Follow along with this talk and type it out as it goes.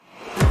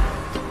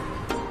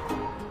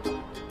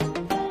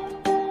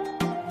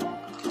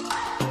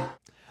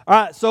All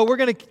right, so we're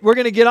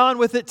gonna get on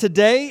with it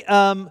today.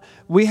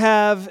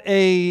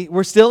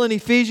 We're still in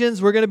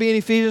Ephesians. We're gonna be in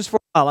Ephesians for a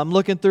while. I'm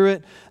looking through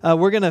it.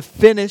 We're gonna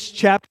finish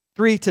chapter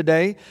 3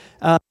 today.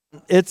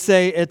 It's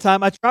a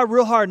time I try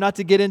real hard not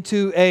to get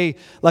into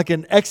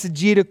an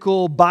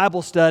exegetical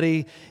Bible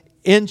study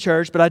in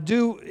church, but I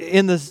do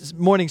in this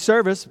morning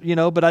service,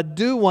 but I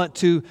do want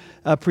to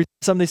present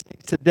some of these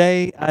things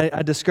today.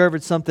 I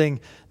discovered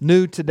something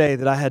new today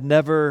that I had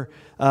never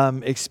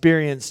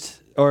experienced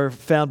or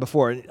found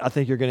before. I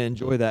think you're going to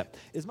enjoy that.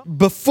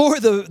 Before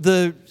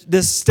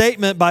this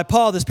statement by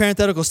Paul, this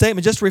parenthetical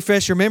statement, just to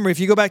refresh your memory, if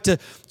you go back to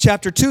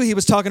chapter 2, he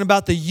was talking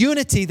about the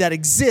unity that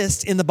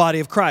exists in the body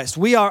of Christ.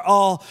 We are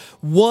all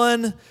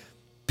one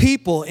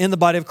people in the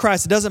body of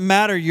Christ. It doesn't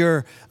matter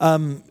your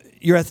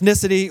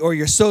ethnicity or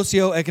your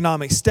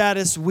socioeconomic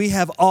status. We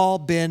have all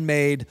been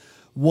made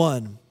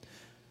one.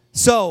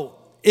 So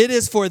it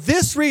is for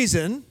this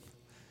reason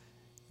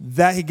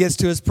that he gets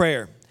to his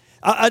prayer.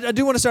 I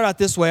do want to start out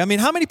this way. I mean,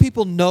 how many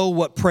people know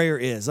what prayer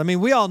is? I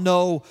mean, we all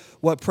know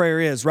what prayer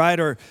is, right?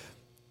 Or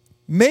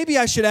maybe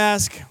I should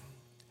ask,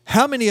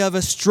 how many of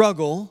us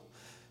struggle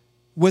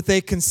with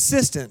a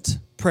consistent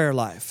prayer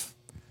life?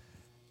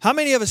 How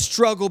many of us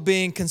struggle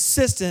being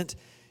consistent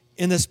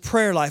in this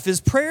prayer life?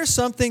 Is prayer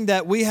something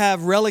that we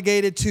have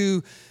relegated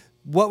to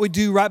what we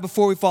do right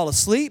before we fall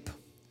asleep?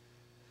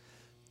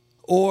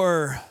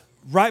 Or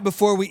right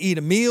before we eat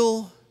a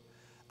meal?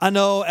 I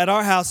know at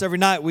our house every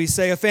night we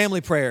say a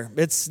family prayer.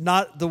 It's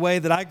not the way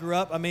that I grew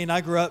up. I mean,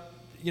 I grew up,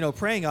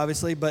 praying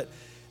obviously, but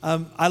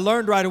I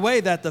learned right away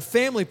that the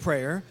family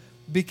prayer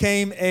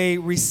became a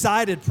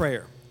recited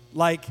prayer.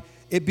 Like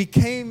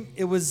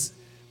it was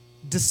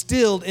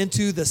distilled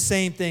into the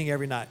same thing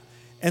every night.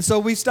 And so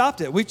we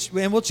stopped it.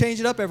 And we'll change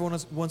it up every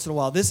once in a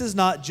while. This is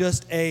not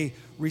just a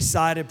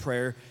recited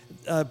prayer.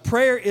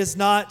 Prayer is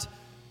not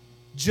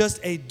just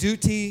a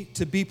duty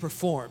to be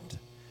performed.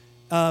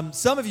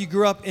 Some of you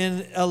grew up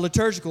in a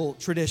liturgical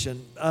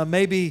tradition,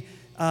 maybe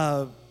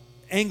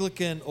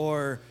Anglican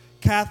or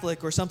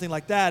Catholic or something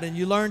like that, and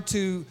you learned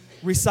to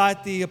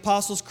recite the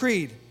Apostles'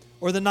 Creed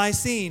or the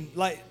Nicene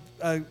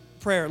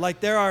prayer.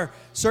 Like there are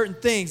certain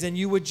things, and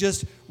you would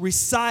just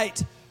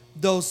recite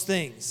those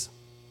things.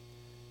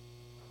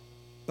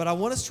 But I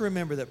want us to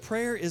remember that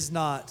prayer is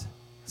not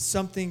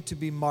something to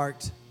be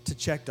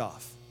checked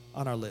off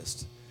on our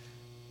list.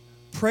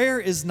 Prayer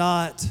is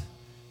not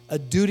a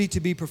duty to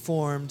be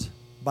performed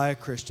by a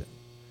Christian.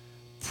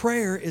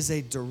 Prayer is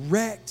a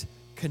direct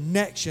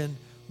connection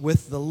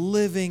with the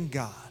living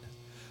God.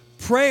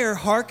 Prayer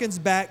harkens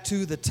back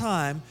to the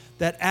time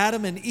that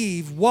Adam and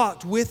Eve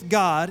walked with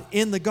God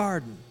in the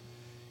garden.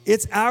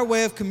 It's our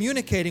way of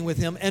communicating with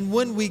Him, and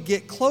when we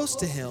get close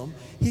to Him,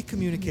 He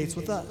communicates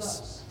with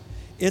us.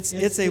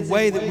 It's a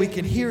way that we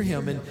can hear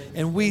Him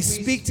and we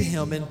speak to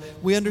Him and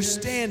we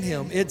understand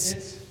Him.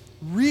 It's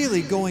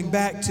really going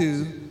back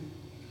to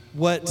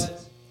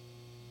what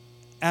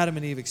Adam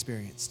and Eve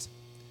experienced.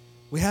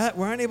 We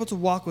aren't able to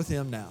walk with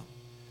Him now.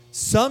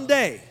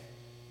 Someday,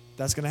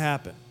 that's going to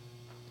happen.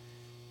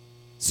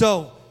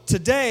 So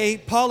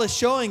today, Paul is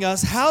showing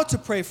us how to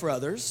pray for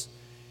others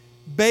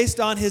based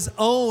on his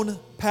own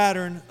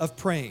pattern of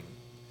praying.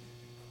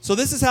 So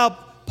this is how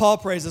Paul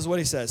prays, is what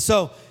he says.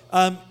 So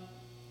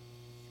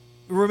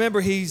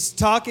remember, he's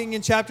talking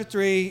in chapter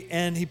 3,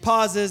 and he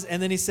pauses, and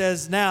then he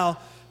says, now,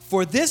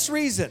 for this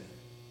reason,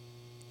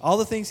 all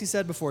the things he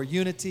said before,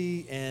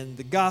 unity and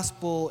the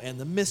gospel and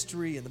the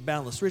mystery and the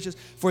boundless riches.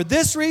 For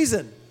this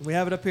reason, we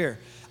have it up here,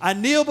 I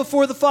kneel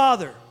before the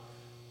Father,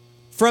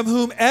 from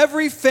whom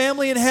every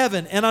family in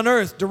heaven and on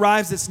earth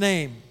derives its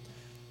name.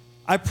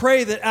 I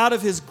pray that out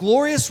of His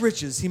glorious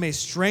riches He may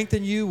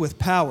strengthen you with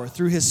power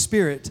through His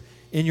Spirit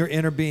in your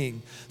inner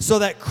being, so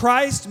that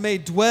Christ may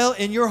dwell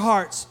in your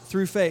hearts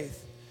through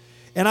faith.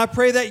 And I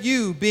pray that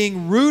you,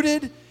 being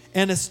rooted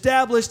and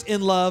established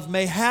in love,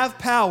 may have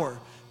power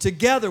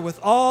together with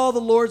all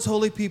the Lord's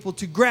holy people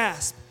to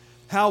grasp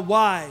how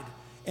wide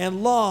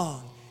and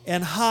long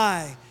and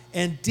high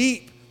and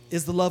deep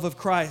is the love of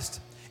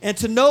Christ, and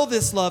to know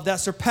this love that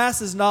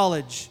surpasses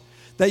knowledge,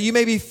 that you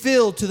may be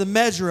filled to the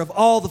measure of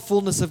all the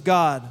fullness of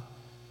God.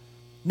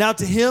 Now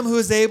to Him who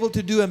is able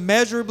to do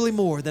immeasurably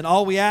more than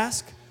all we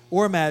ask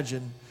or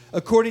imagine,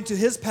 according to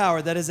His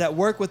power that is at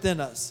work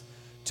within us,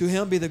 to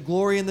Him be the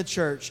glory in the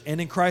church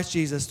and in Christ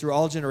Jesus through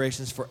all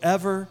generations,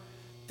 forever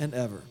and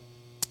ever.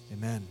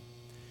 Amen.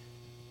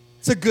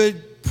 It's a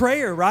good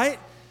prayer, right?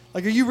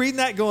 Like, are you reading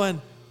that going,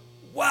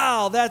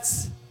 wow,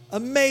 that's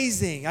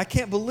amazing. I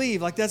can't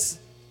believe,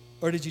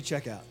 or did you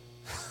check out?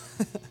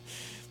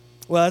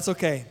 Well, that's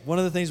okay. One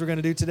of the things we're going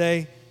to do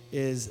today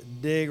is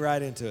dig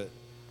right into it.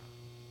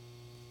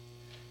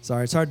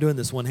 Sorry, it's hard doing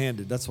this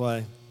one-handed. That's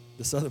why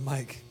this other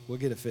mic, we'll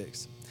get it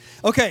fixed.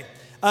 Okay,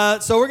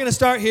 so we're going to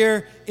start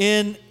here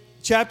in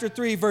chapter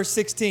 3, verse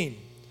 16.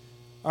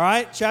 All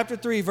right, chapter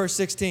 3, verse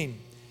 16.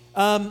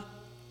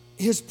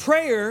 His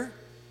prayer,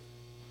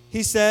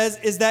 he says,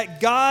 is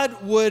that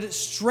God would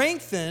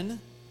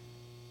strengthen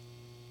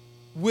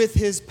with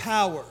His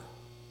power.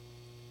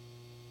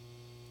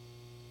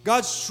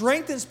 God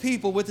strengthens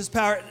people with His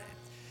power.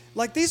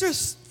 Like, these are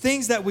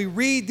things that we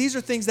read, these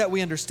are things that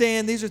we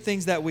understand, these are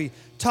things that we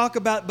talk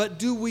about, but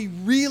do we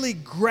really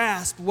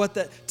grasp what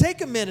that?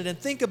 Take a minute and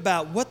think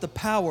about what the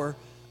power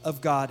of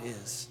God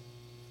is.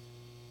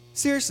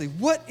 Seriously,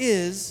 what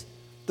is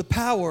the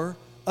power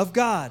of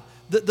God?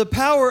 The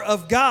power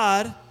of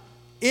God,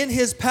 in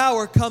His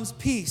power comes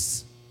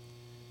peace.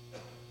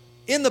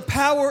 In the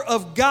power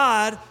of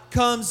God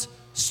comes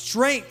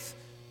strength.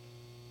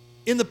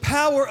 In the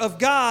power of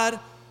God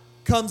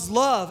comes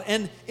love.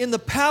 And in the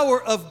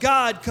power of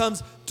God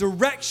comes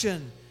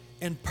direction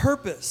and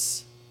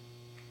purpose.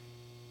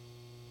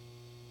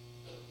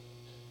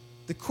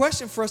 The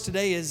question for us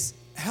today is,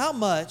 how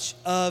much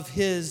of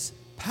His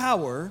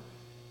power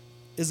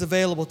is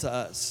available to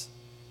us?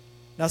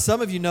 Now,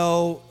 some of you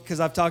know, because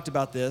I've talked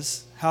about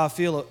this, how I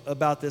feel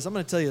about this. I'm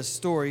going to tell you a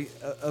story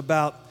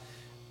about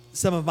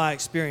some of my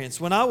experience.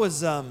 When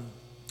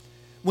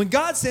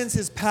God sends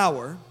His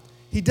power,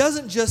 He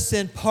doesn't just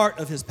send part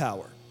of His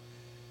power.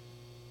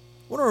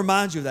 I want to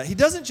remind you of that. He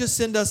doesn't just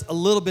send us a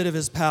little bit of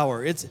His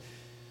power.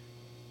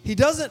 He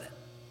doesn't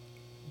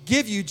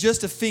give you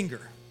just a finger.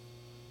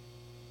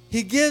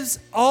 He gives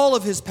all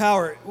of His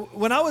power.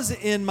 When I was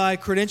in my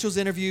credentials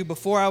interview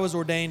before I was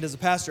ordained as a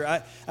pastor,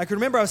 I can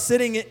remember I was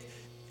sitting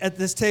at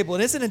this table,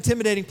 and it's an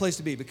intimidating place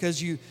to be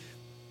because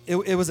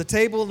it was a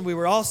table and we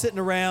were all sitting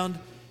around,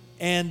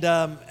 and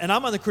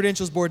I'm on the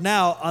credentials board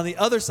now. On the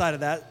other side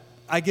of that,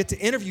 I get to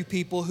interview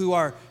people who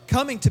are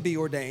coming to be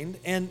ordained,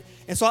 and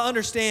so I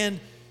understand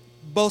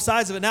both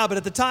sides of it now. But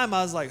at the time,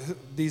 I was like,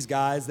 these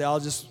guys, they all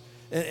just,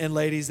 and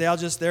ladies,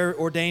 they're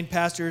ordained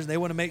pastors, and they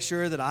want to make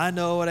sure that I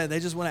know it, and they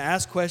just want to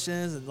ask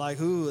questions, and like,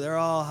 they're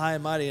all high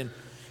and mighty.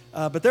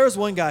 But there was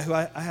one guy who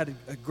I had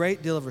a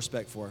great deal of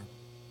respect for.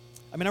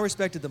 I mean, I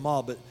respected them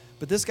all, but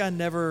this guy it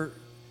never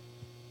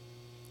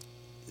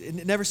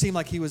seemed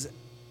like he was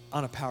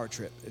on a power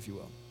trip, if you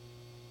will.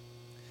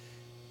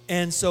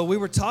 And so we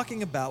were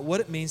talking about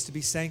what it means to be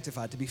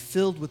sanctified, to be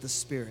filled with the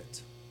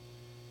Spirit.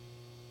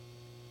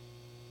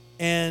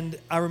 And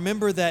I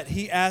remember that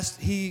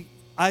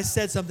I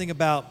said something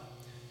about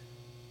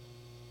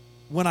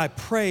when I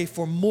pray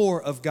for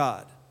more of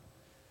God.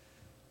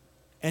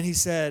 And he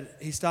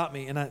stopped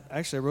me, and I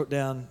wrote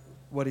down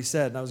what he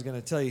said, and I was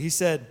going to tell you. He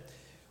said,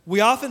 "We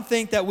often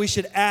think that we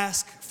should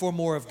ask for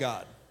more of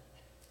God.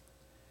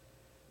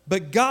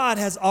 But God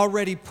has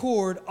already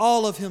poured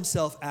all of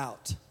Himself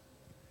out.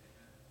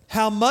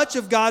 How much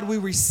of God we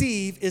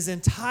receive is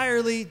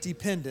entirely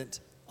dependent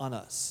on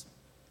us."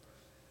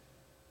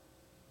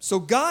 So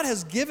God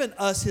has given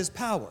us His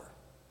power.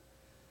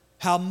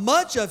 How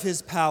much of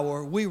His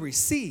power we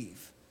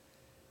receive,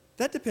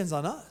 that depends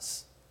on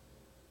us.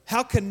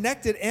 How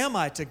connected am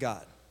I to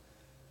God?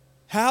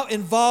 How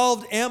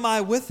involved am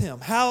I with Him?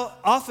 How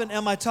often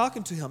am I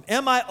talking to Him?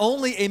 Am I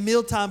only a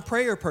mealtime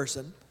prayer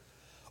person,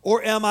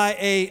 or am I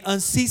a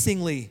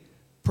unceasingly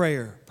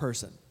prayer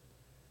person?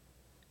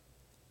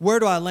 Where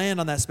do I land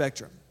on that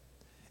spectrum?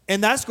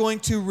 And that's going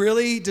to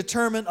really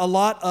determine a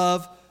lot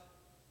of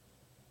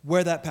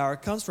where that power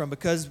comes from,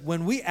 because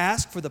when we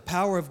ask for the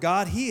power of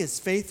God, He is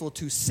faithful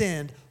to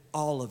send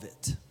all of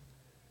it.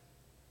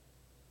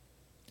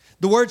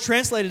 The word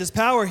translated as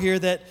power here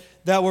that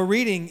we're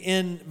reading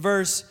in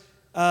verse,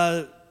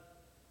 where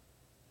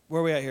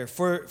are we at here?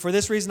 For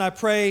this reason I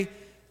pray,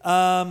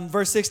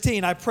 verse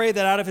 16, I pray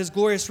that out of His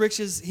glorious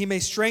riches He may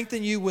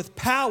strengthen you with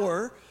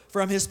power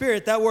from His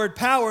Spirit. That word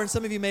power, and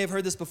some of you may have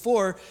heard this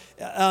before,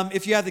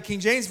 if you have the King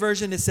James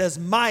Version, it says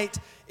might,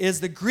 is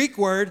the Greek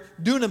word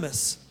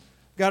dunamis.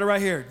 Got it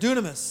right here,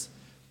 dunamis,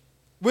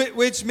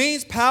 which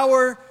means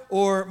power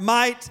or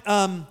might.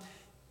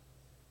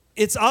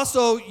 It's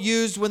also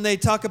used when they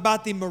talk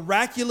about the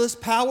miraculous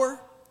power.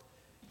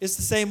 It's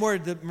the same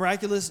word, the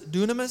miraculous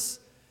dunamis.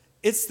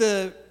 It's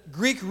the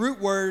Greek root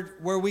word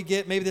where we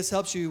get, maybe this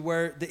helps you,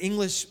 where the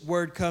English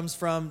word comes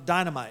from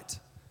dynamite.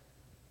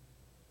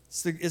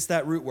 It's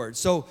that root word.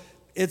 So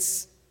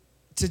it's,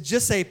 to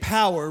just say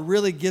power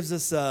really gives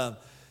us a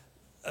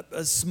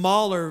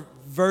smaller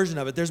version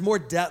of it. There's more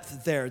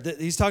depth there.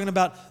 He's talking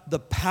about the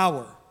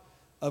power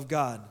of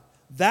God.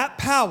 That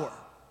power,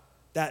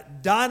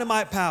 that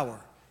dynamite power,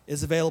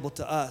 is available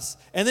to us.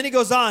 And then he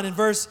goes on in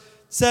verse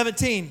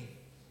 17.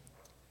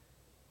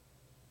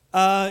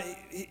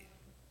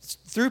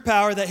 Through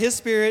power, that His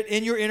Spirit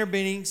in your inner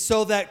being,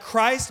 so that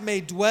Christ may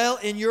dwell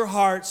in your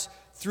hearts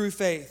through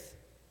faith.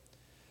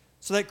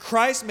 So that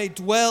Christ may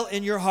dwell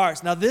in your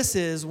hearts. Now, this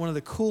is one of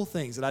the cool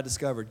things that I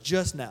discovered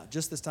just now,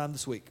 just this time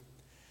this week.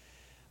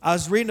 I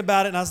was reading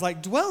about it, and I was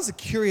like, dwell is a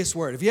curious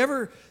word. Have you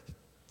ever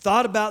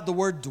thought about the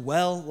word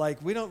dwell?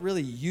 Like, we don't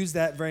really use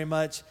that very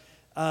much.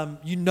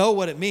 You know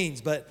what it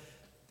means, but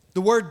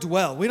the word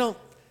dwell,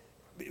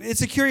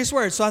 it's a curious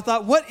word. So I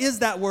thought, what is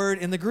that word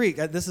in the Greek?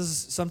 This is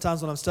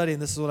sometimes when I'm studying,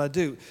 this is what I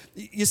do.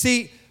 You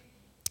see,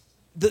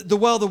 the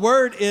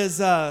word is,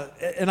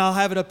 and I'll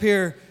have it up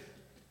here,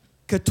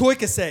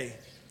 katoikase,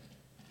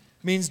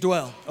 means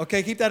dwell.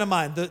 Okay, keep that in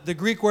mind. The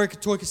Greek word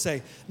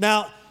katoikase.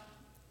 Now,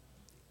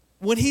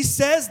 when he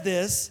says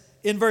this,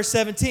 in verse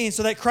 17,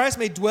 so that Christ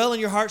may dwell in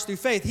your hearts through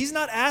faith. He's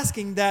not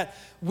asking that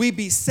we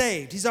be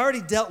saved. He's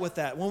already dealt with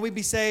that. When we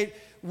be saved,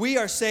 we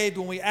are saved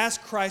when we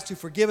ask Christ to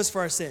forgive us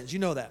for our sins. You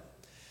know that.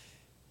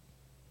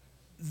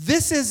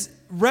 This is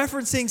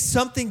referencing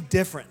something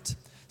different,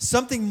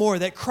 something more,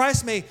 that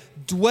Christ may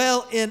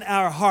dwell in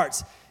our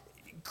hearts.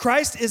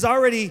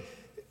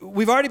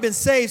 We've already been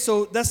saved,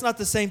 so that's not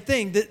the same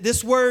thing.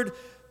 This word,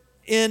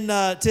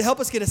 to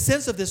help us get a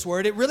sense of this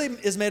word, it really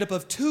is made up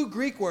of two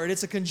Greek words.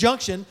 It's a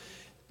conjunction,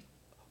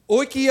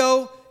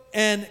 oikio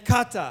and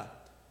kata,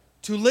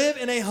 to live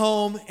in a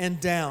home and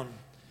down.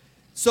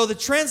 So the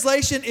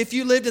translation, if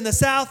you lived in the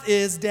South,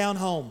 is down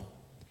home.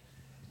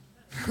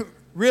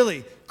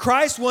 Really,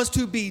 Christ wants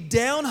to be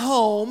down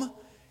home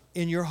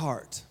in your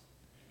heart.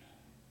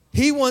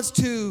 He wants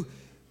to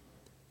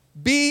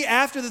be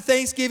after the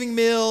Thanksgiving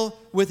meal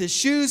with his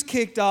shoes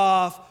kicked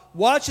off,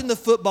 watching the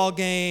football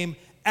game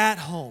at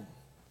home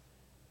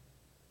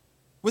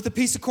with a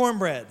piece of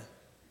cornbread.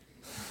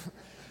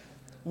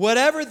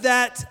 Whatever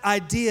that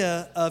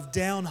idea of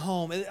down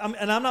home,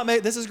 and I'm not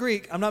making, this is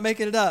Greek, I'm not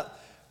making it up.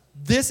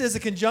 This is a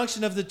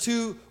conjunction of the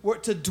two,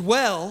 to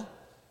dwell,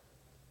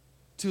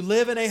 to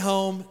live in a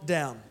home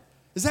down.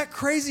 Is that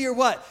crazy or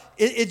what?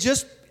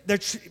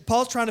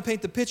 Paul's trying to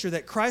paint the picture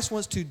that Christ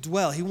wants to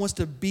dwell. He wants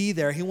to be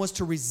there. He wants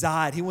to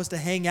reside. He wants to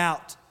hang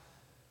out.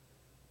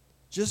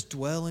 Just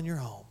dwell in your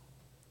home.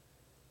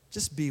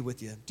 Just be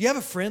with you. Do you have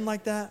a friend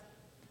like that?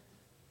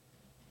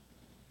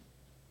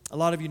 A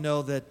lot of you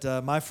know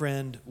that my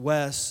friend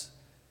Wes,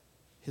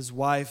 his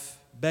wife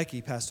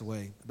Becky passed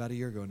away about a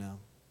year ago now.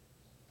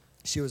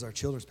 She was our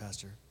children's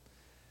pastor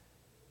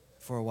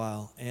for a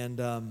while. And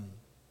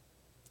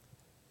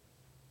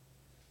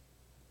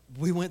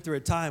we went through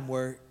a time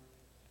where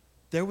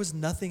there was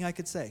nothing I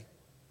could say.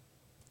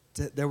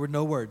 There were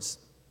no words.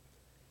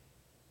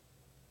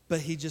 But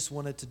he just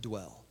wanted to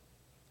dwell.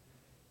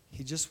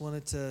 He just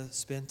wanted to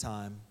spend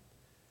time.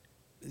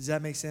 Does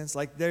that make sense?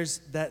 Like there's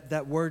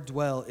that word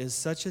dwell is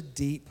such a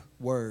deep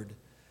word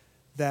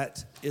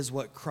that is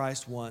what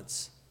Christ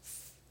wants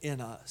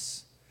in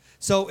us.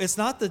 So it's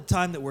not the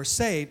time that we're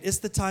saved, it's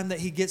the time that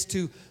he gets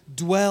to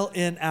dwell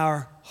in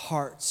our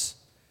hearts.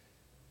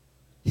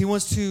 He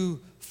wants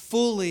to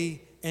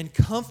fully and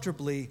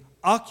comfortably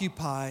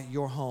occupy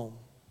your home.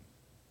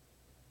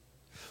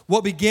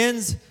 What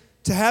begins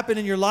to happen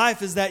in your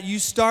life is that you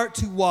start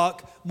to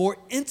walk more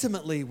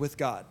intimately with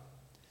God.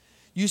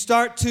 You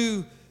start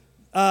to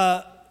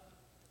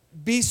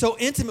be so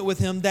intimate with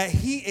him that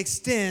he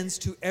extends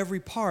to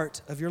every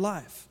part of your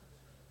life.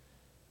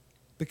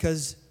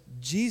 Because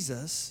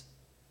Jesus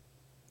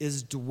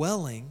is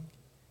dwelling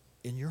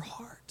in your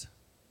heart.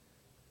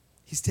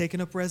 He's taken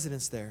up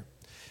residence there.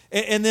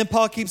 And then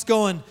Paul keeps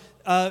going.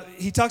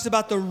 He talks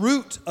about the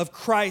root of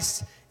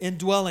Christ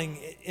indwelling.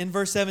 In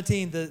verse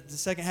 17, the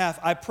second half,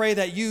 I pray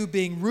that you,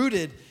 being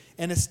rooted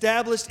and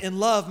established in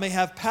love, may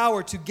have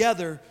power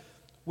together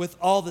with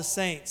all the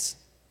saints.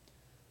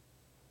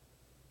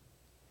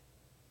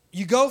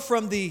 You go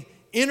from the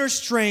inner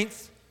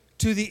strength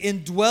to the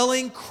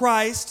indwelling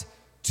Christ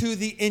to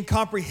the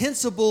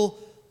incomprehensible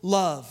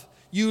love.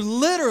 You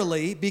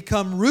literally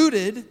become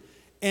rooted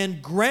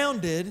and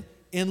grounded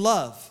in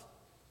love.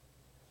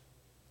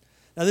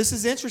 Now, this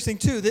is interesting,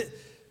 too,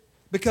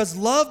 because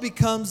love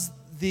becomes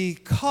the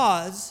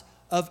cause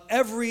of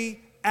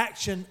every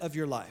action of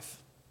your life.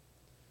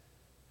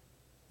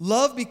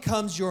 Love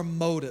becomes your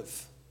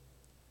motive.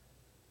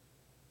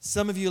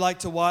 Some of you like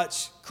to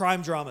watch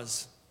crime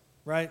dramas,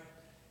 right?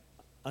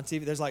 On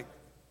TV, there's like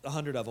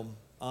 100 of them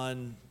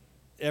on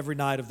every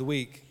night of the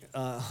week.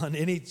 On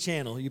any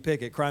channel you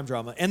pick it, crime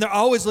drama. And they're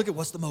always looking,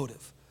 what's the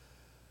motive?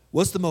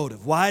 What's the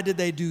motive? Why did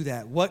they do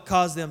that? What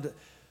caused them to...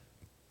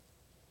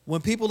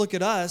 When people look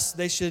at us,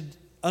 they should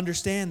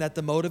understand that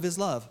the motive is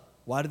love.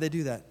 Why did they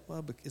do that?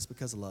 Well, it's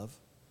because of love.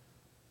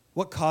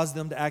 What caused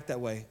them to act that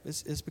way?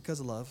 It's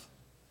because of love.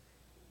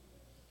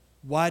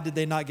 Why did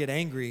they not get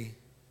angry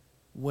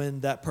when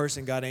that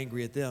person got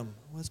angry at them?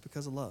 Well, it's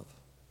because of love.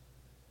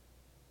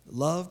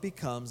 Love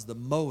becomes the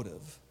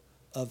motive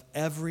of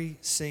every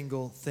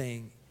single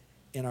thing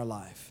in our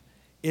life.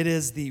 It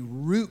is the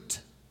root,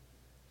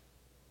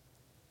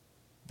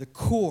 the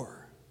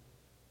core.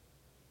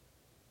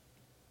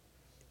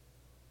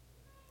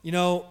 You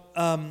know,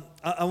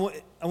 I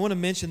want to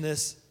mention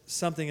this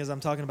something as I'm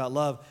talking about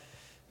love.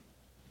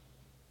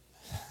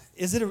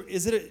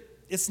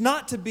 It's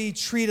not to be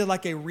treated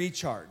like a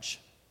recharge.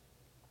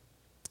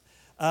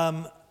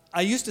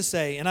 I used to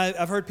say, and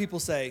I've heard people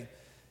say,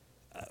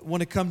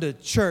 when it come to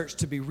church,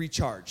 to be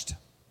recharged.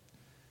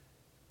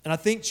 And I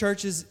think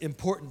church is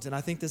important, and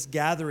I think this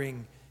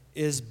gathering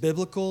is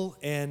biblical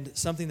and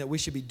something that we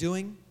should be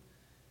doing.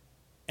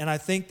 And I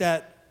think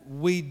that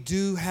we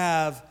do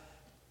have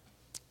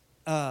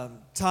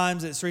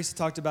times that Teresa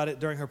talked about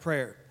it during her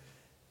prayer,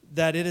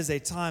 that it is a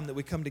time that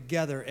we come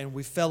together and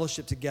we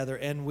fellowship together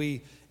and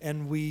we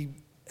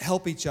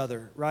help each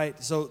other,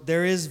 right? So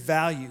there is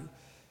value.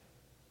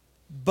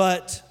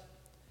 But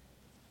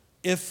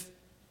if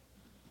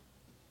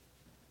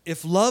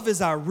love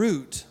is our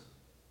root,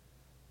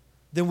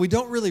 then we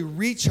don't really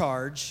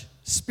recharge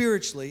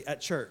spiritually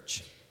at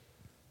church.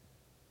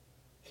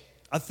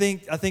 I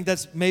think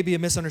that's maybe a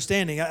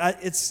misunderstanding.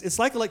 It's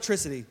like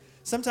electricity.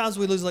 Sometimes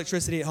we lose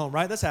electricity at home,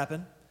 right? That's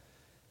happened.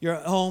 You're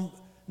at home.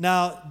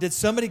 Now, did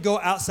somebody go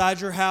outside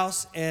your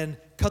house and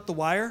cut the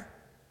wire?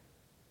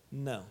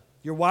 No.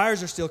 Your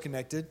wires are still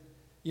connected.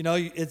 You know,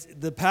 it's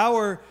the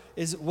power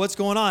is what's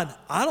going on.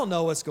 I don't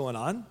know what's going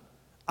on.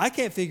 I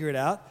can't figure it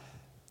out.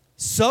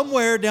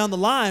 Somewhere down the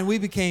line, we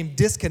became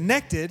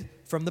disconnected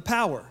from the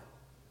power.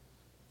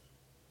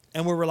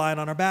 And we're relying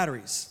on our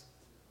batteries.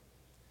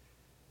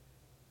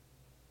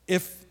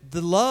 If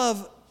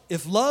love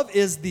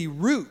is the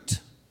root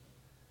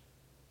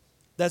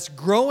that's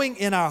growing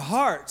in our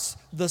hearts,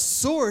 the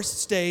source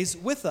stays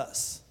with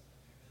us.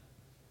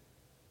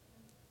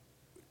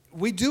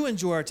 We do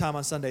enjoy our time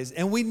on Sundays,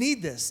 and we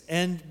need this.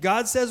 And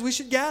God says we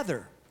should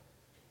gather.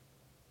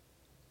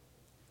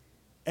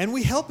 And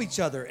we help each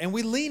other, and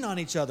we lean on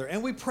each other,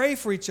 and we pray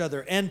for each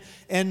other, and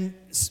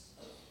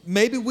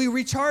maybe we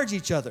recharge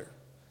each other.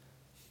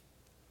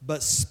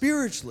 But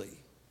spiritually,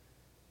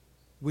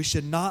 we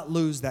should not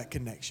lose that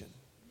connection.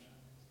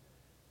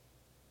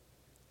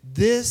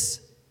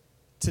 This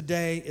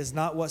today is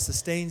not what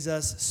sustains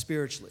us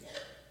spiritually.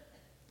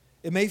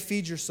 It may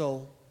feed your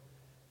soul.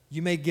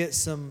 You may get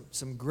some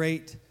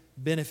great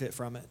benefit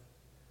from it.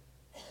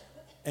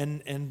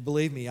 And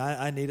believe me,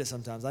 I need it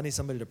sometimes. I need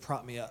somebody to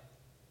prop me up.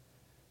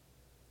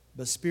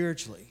 But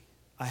spiritually,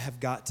 I have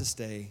got to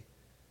stay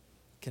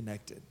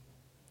connected.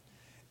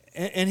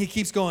 And he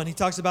keeps going. He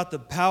talks about the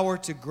power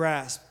to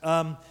grasp.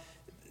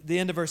 The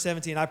end of verse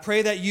 17. I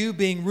pray that you,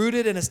 being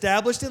rooted and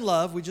established in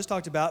love, we just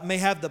talked about, may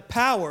have the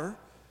power,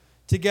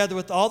 together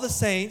with all the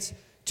saints,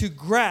 to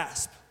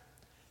grasp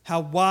how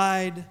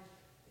wide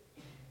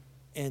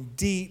and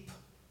deep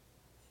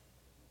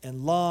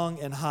and long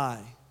and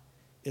high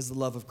is the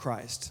love of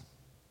Christ.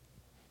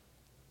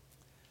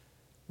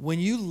 When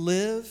you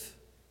live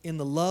in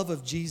the love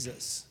of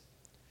Jesus,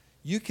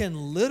 you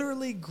can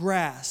literally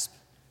grasp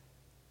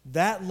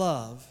that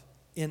love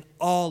in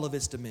all of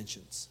its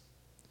dimensions.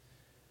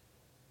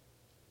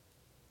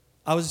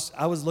 I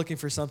was looking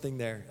for something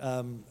there,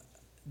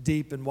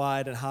 deep and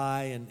wide and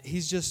high, and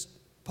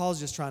Paul's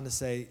just trying to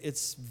say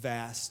it's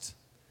vast.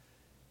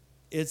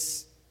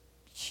 It's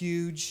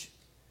huge.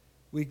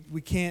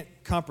 We can't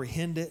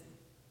comprehend it.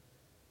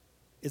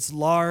 It's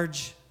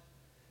large,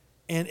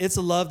 and it's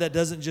a love that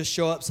doesn't just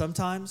show up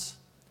sometimes,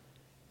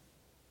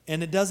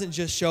 and it doesn't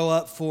just show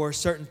up for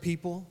certain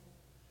people,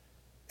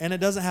 and it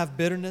doesn't have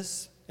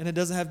bitterness, and it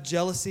doesn't have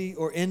jealousy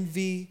or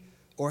envy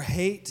or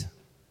hate.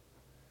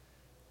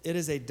 It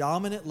is a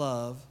dominant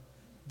love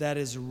that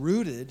is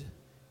rooted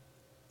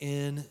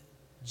in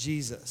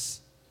Jesus.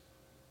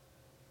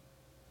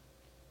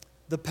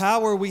 The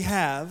power we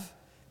have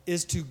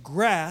is to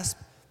grasp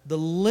the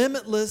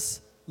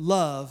limitless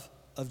love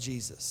of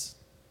Jesus.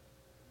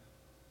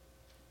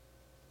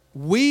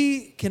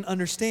 We can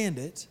understand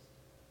it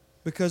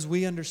because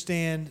we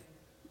understand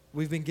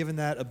we've been given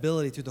that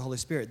ability through the Holy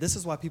Spirit. This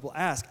is why people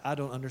ask, I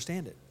don't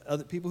understand it.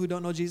 Other people who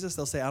don't know Jesus,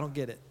 they'll say, I don't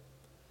get it.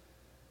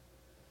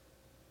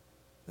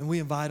 And we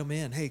invite them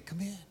in. Hey, come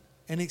in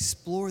and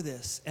explore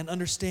this and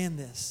understand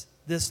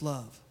this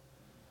love.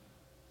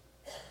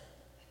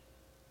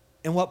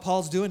 And what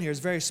Paul's doing here is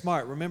very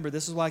smart. Remember,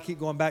 this is why I keep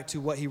going back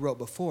to what he wrote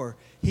before.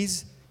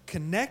 He's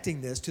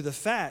connecting this to the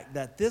fact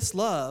that this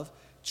love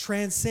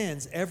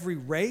transcends every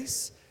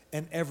race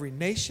and every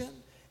nation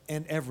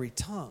and every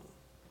tongue.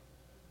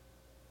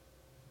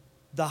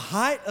 The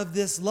height of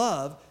this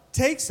love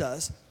takes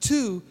us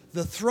to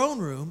the throne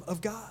room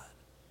of God.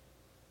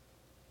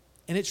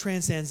 And it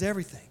transcends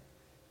everything.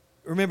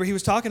 Remember, he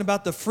was talking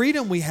about the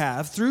freedom we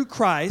have through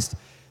Christ,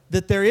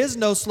 that there is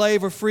no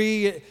slave or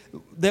free,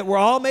 that we're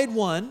all made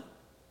one.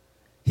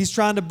 He's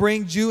trying to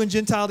bring Jew and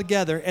Gentile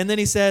together. And then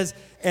he says,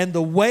 and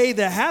the way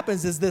that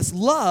happens is this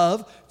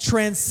love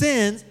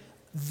transcends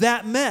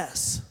that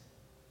mess.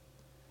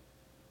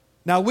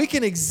 Now, we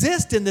can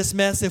exist in this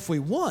mess if we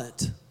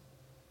want,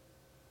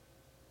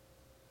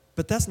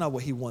 but that's not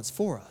what he wants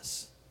for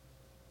us.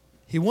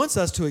 He wants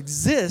us to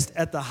exist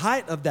at the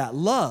height of that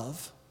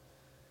love.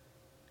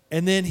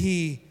 And then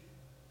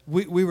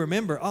we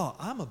remember, oh,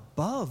 I'm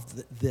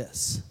above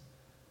this,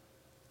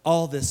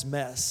 all this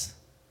mess.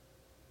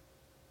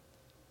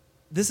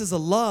 This is a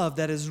love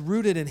that is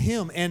rooted in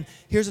him. And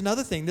here's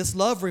another thing. This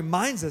love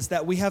reminds us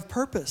that we have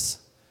purpose.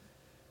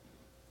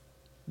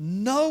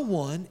 No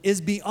one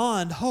is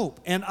beyond hope.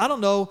 And I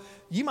don't know,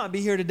 you might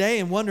be here today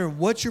and wondering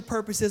what your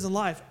purpose is in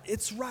life.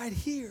 It's right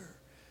here.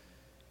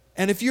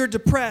 And if you're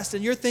depressed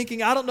and you're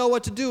thinking, I don't know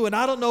what to do and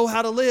I don't know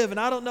how to live and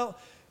I don't know,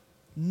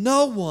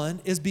 no one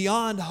is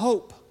beyond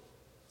hope.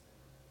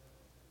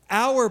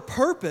 Our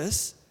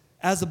purpose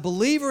as a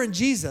believer in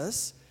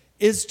Jesus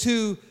is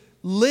to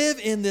live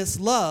in this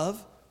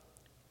love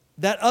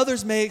that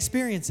others may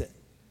experience it.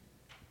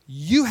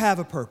 You have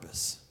a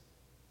purpose.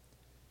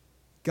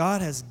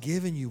 God has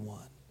given you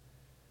one.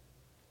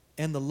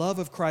 And the love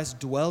of Christ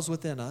dwells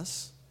within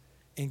us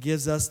and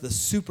gives us the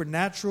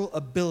supernatural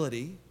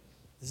ability,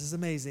 this is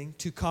amazing,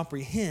 to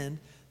comprehend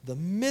the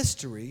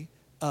mystery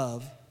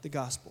of the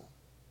gospel.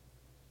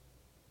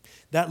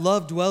 That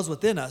love dwells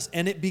within us,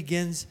 and it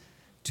begins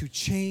to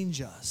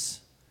change us.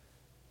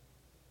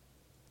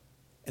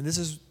 And this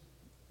is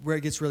where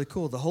it gets really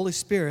cool. The Holy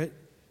Spirit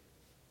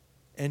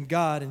and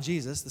God and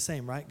Jesus, the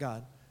same, right?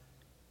 God.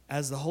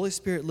 As the Holy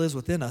Spirit lives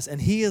within us,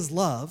 and He is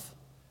love,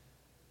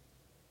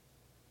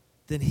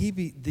 then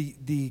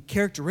the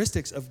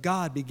characteristics of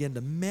God begin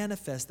to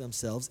manifest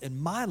themselves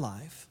in my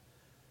life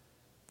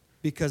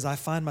because I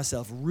find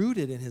myself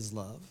rooted in His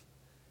love,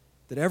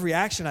 that every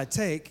action I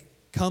take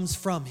comes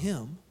from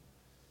Him.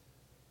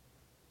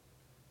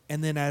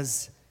 And then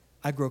as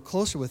I grow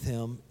closer with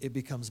Him, it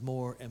becomes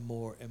more and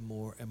more and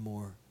more and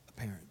more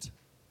apparent.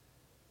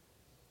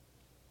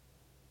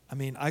 I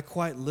mean, I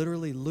quite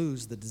literally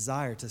lose the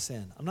desire to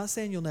sin. I'm not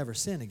saying you'll never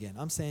sin again.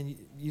 I'm saying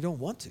you don't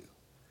want to.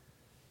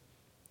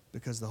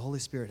 Because the Holy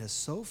Spirit has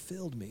so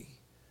filled me.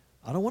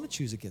 I don't want to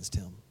choose against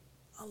Him.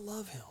 I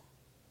love Him.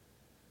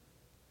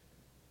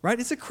 Right?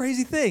 It's a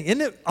crazy thing.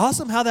 Isn't it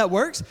awesome how that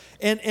works?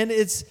 And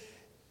it's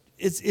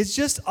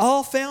just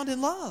all found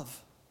in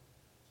love.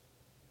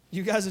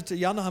 You guys,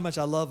 y'all know how much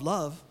I love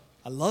love.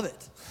 I love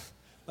it.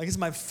 Like it's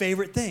my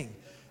favorite thing.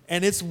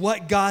 And it's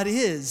what God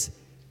is.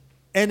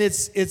 And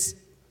it's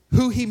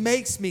who He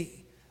makes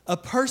me, a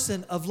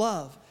person of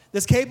love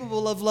that's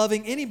capable of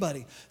loving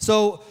anybody.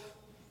 So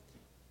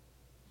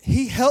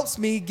He helps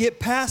me get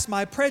past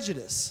my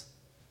prejudice,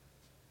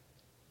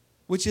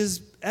 which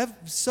is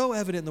so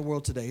evident in the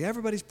world today.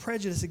 Everybody's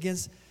prejudice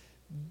against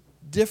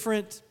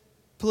different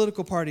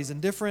political parties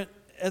and different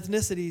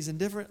ethnicities and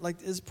different,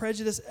 is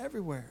prejudice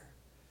everywhere.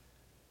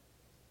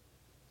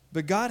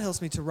 But God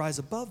helps me to rise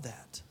above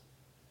that.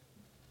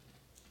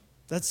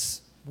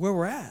 That's where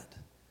we're at.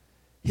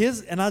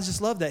 And I just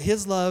love that.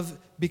 His love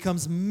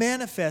becomes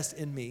manifest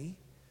in me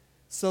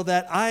so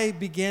that I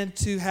begin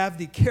to have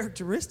the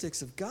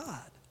characteristics of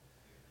God.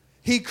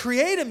 He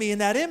created me in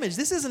that image.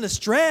 This isn't a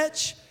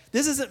stretch.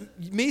 This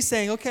isn't me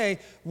saying, okay,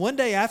 one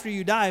day after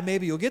you die,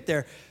 maybe you'll get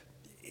there.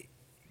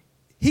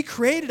 He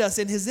created us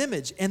in His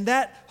image. And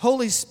that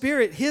Holy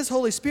Spirit, His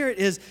Holy Spirit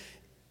is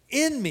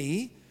in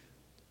me,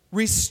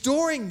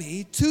 restoring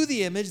me to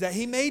the image that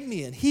He made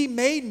me in. He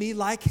made me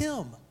like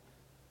Him.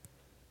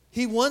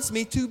 He wants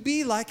me to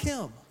be like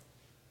Him.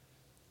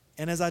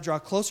 And as I draw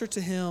closer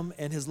to Him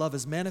and His love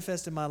is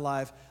manifest in my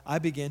life, I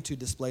begin to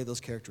display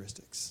those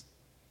characteristics.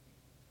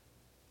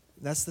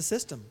 That's the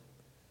system.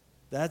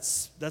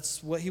 That's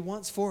what He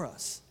wants for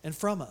us and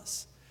from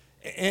us.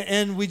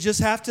 And we just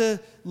have to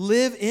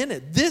live in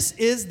it. This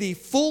is the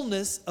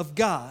fullness of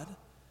God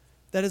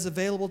that is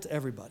available to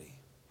everybody.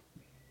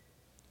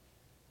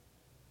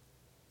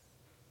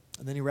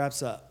 And then he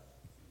wraps up.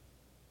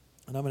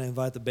 And I'm going to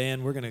invite the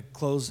band. We're going to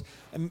close.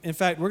 In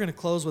fact, we're going to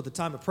close with a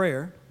time of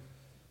prayer,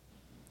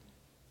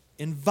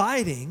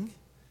 inviting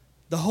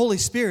the Holy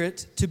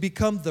Spirit to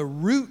become the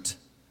root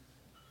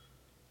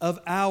of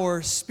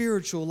our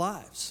spiritual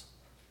lives.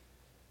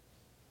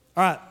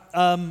 All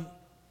right.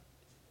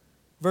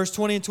 Verse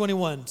 20 and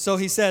 21. So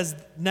he says,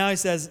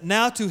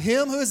 now to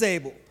Him who is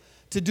able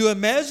to do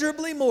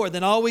immeasurably more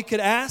than all we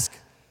could ask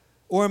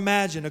or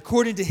imagine,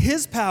 according to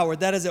His power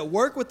that is at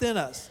work within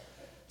us.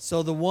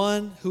 So the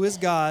one who is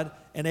God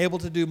and able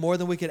to do more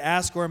than we could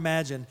ask or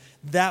imagine,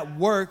 that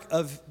work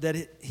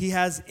that He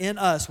has in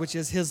us, which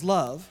is His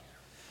love,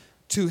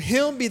 to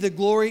Him be the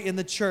glory in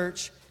the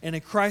church and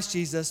in Christ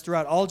Jesus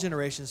throughout all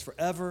generations,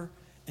 forever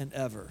and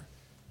ever.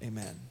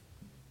 Amen.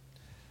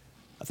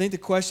 I think the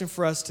question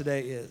for us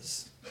today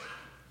is,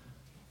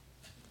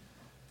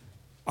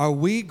 are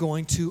we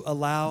going to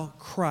allow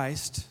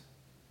Christ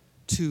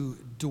to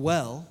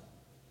dwell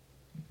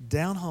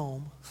down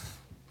home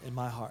in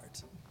my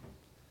heart?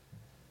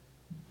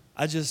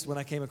 When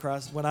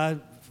I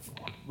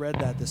read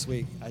that this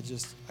week, I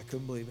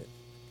couldn't believe it.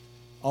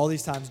 All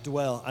these times,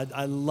 dwell.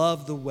 I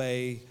love the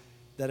way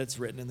that it's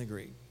written in the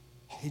Greek.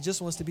 He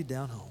just wants to be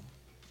down home.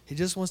 He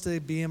just wants to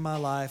be in my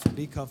life and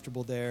be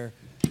comfortable there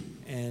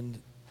and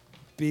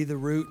be the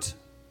root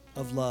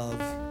of love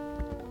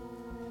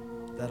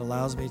that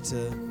allows me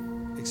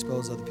to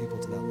expose other people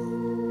to that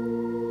love.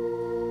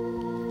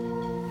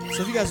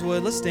 So if you guys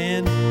would, let's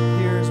stand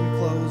here as we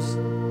close.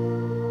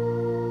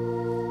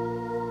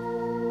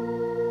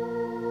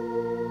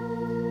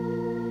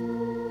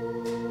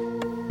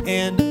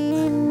 And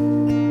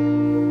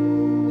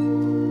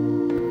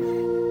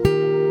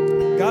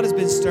God has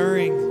been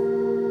stirring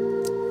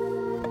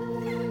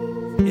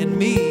in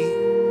me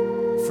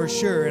for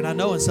sure, and I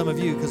know in some of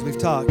you because we've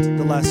talked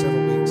the last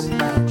several weeks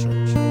in our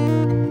church.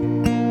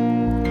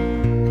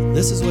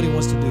 This is what He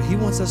wants to do. He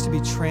wants us to be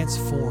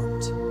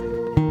transformed.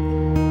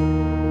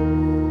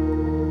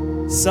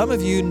 Some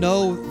of you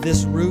know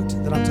this root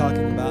that I'm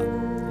talking about.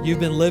 You've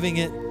been living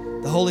it.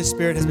 The Holy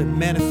Spirit has been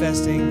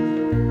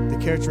manifesting the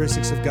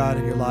characteristics of God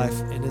in your life,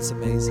 and it's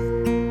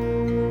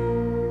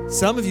amazing.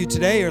 Some of you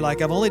today are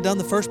like, I've only done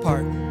the first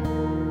part.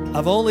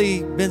 I've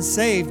only been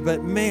saved,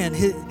 but man,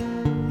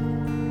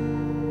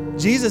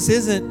 Jesus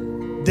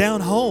isn't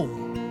down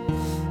home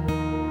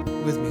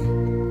with me.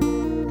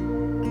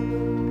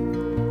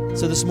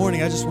 So this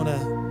morning, I just want to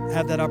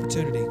have that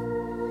opportunity.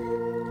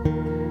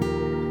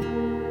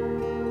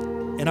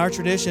 In our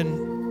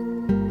tradition,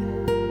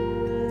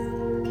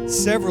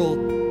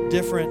 several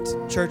different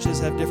churches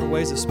have different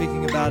ways of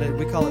speaking about it.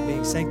 We call it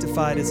being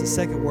sanctified. It's a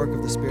second work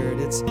of the Spirit.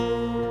 It's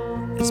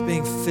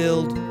being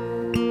filled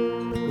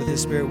with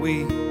His Spirit.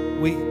 We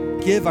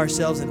give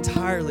ourselves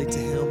entirely to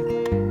Him.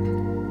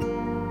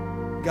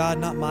 God,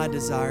 not my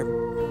desire,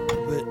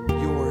 but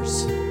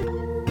yours.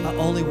 I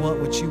only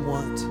want what you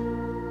want.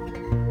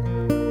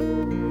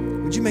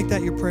 Would you make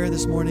that your prayer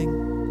this morning?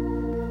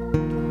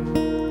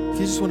 If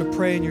you just want to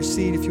pray in your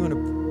seat, if you want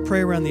to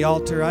pray around the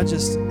altar, let's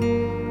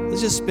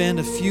just spend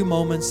a few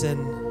moments,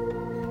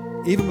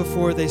 and even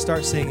before they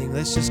start singing,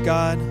 let's just,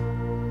 God,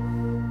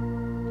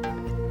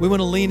 we want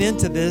to lean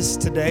into this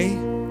today.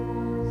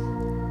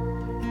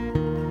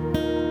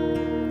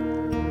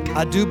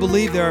 I do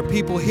believe there are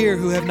people here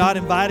who have not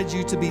invited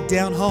you to be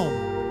down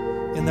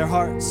home in their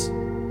hearts.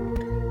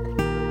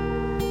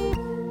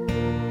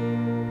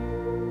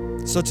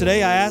 So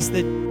today I ask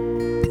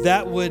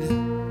that would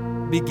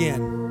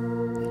begin.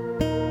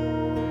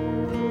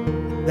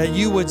 That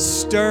you would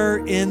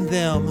stir in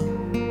them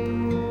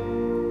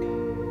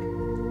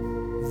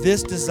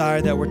this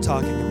desire that we're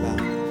talking about.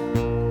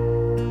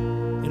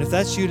 And if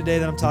that's you today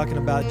that I'm talking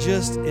about,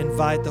 just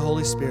invite the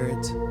Holy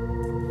Spirit.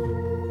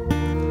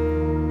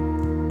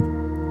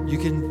 You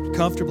can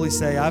comfortably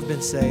say, I've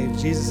been saved.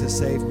 Jesus has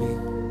saved me.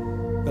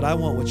 But I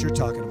want what you're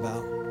talking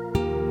about.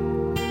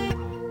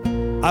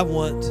 I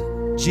want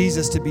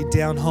Jesus to be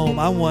down home.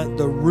 I want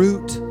the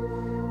root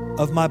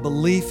of my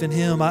belief in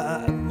Him,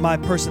 my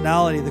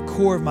personality, the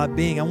core of my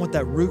being. I want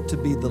that root to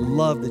be the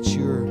love that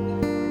you're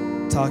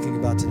talking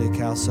about today,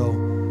 Cal. So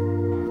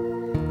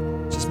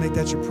just make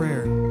that your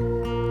prayer.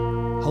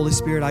 Holy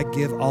Spirit, I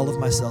give all of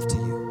myself to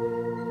you.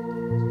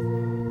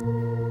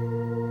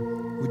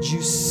 Would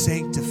you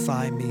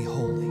sanctify me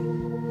wholly?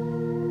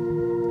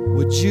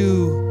 Would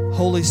you,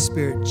 Holy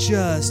Spirit,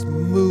 just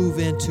move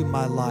into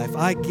my life?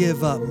 I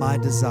give up my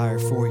desire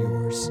for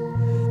yours.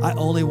 I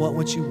only want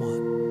what you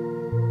want.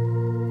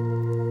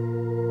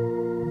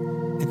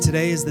 And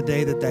today is the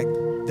day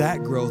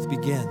that growth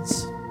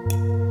begins.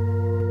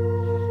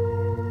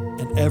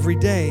 And every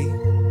day,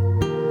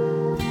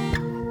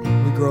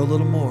 we grow a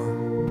little more.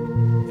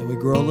 And we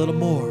grow a little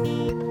more.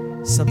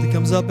 Something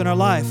comes up in our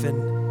life,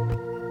 and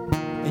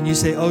you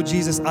say, oh,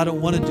 Jesus, I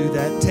don't want to do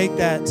that. Take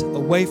that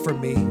away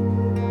from me.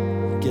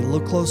 Get a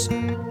little closer.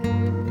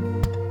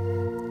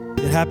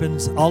 It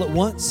happens all at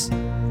once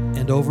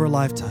and over a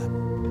lifetime.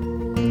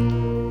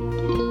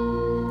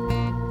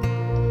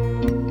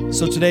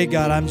 So today,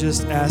 God, I'm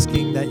just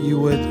asking that you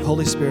would,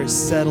 Holy Spirit,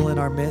 settle in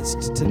our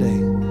midst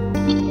today.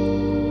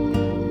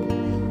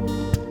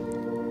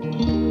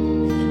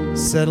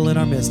 Settle in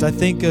our midst. I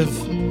think of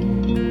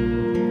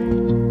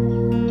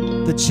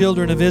the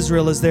children of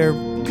Israel as they're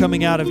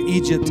coming out of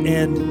Egypt,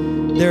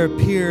 and there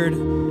appeared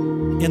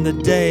in the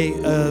day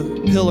a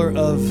pillar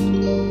of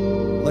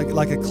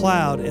like a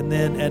cloud, and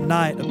then at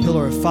night a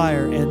pillar of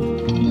fire,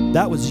 and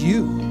that was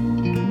you.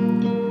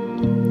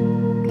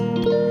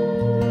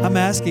 I'm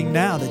asking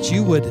now that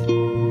you would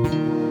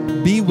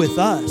be with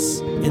us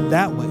in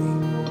that way.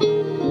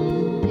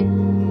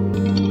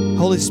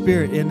 Holy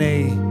Spirit, in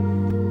a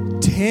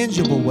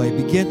tangible way,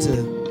 begin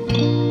to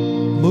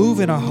move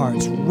in our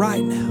hearts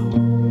right now.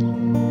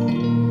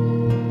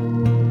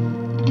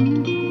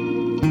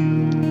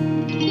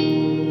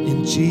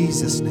 In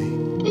Jesus' name.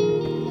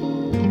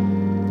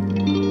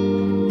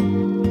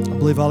 I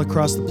believe all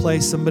across the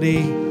place,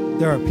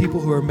 there are people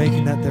who are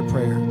making that their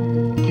prayer.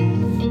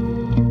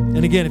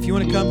 And again, if you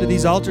want to come to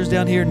these altars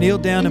down here, kneel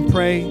down and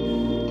pray.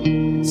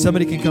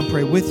 Somebody can come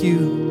pray with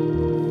you.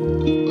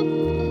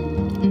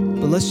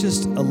 But let's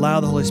just allow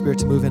the Holy Spirit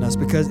to move in us,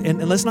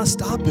 and let's not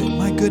stop it.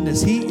 My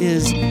goodness, He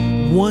is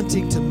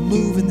wanting to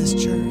move in this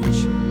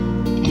church.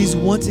 He's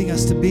wanting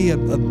us to be a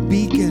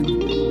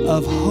beacon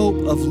of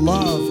hope, of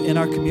love in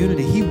our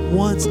community. He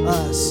wants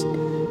us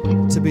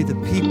to be the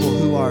people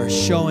who are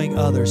showing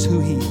others who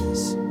He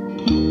is.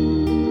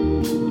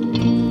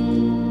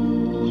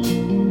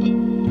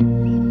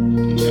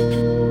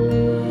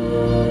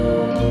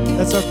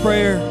 That's our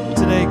prayer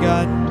today,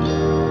 God.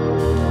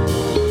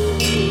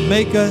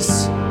 Make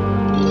us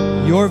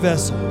your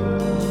vessel.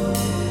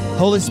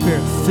 Holy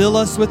Spirit, fill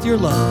us with your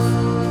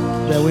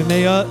love, that we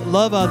may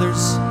love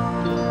others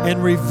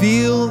and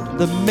reveal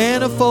the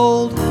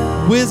manifold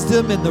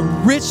wisdom and the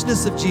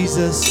richness of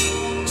Jesus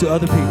to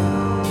other people.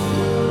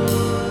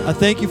 I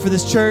thank you for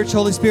this church,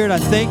 Holy Spirit. I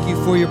thank you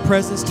for your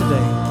presence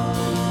today.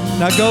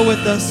 Now go with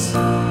us,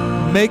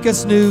 make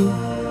us new,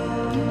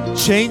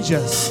 change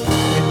us.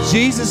 In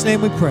Jesus'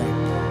 name we pray.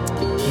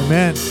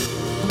 Amen.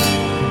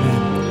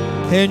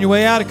 Amen. Hey, on your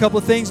way out, a couple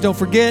of things. Don't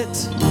forget,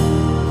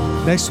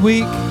 next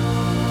week,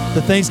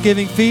 the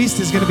Thanksgiving feast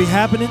is going to be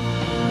happening.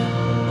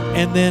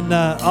 And then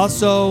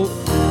also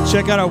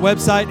check out our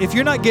website. If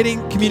you're not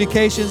getting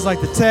communications like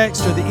the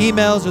text or the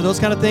emails or those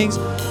kind of things,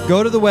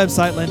 go to the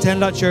website,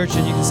 lantana.church,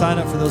 and you can sign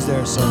up for those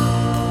there. So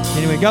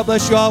anyway, God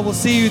bless you all. We'll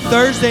see you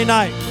Thursday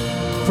night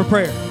for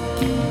prayer.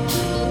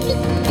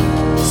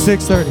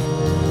 6:30.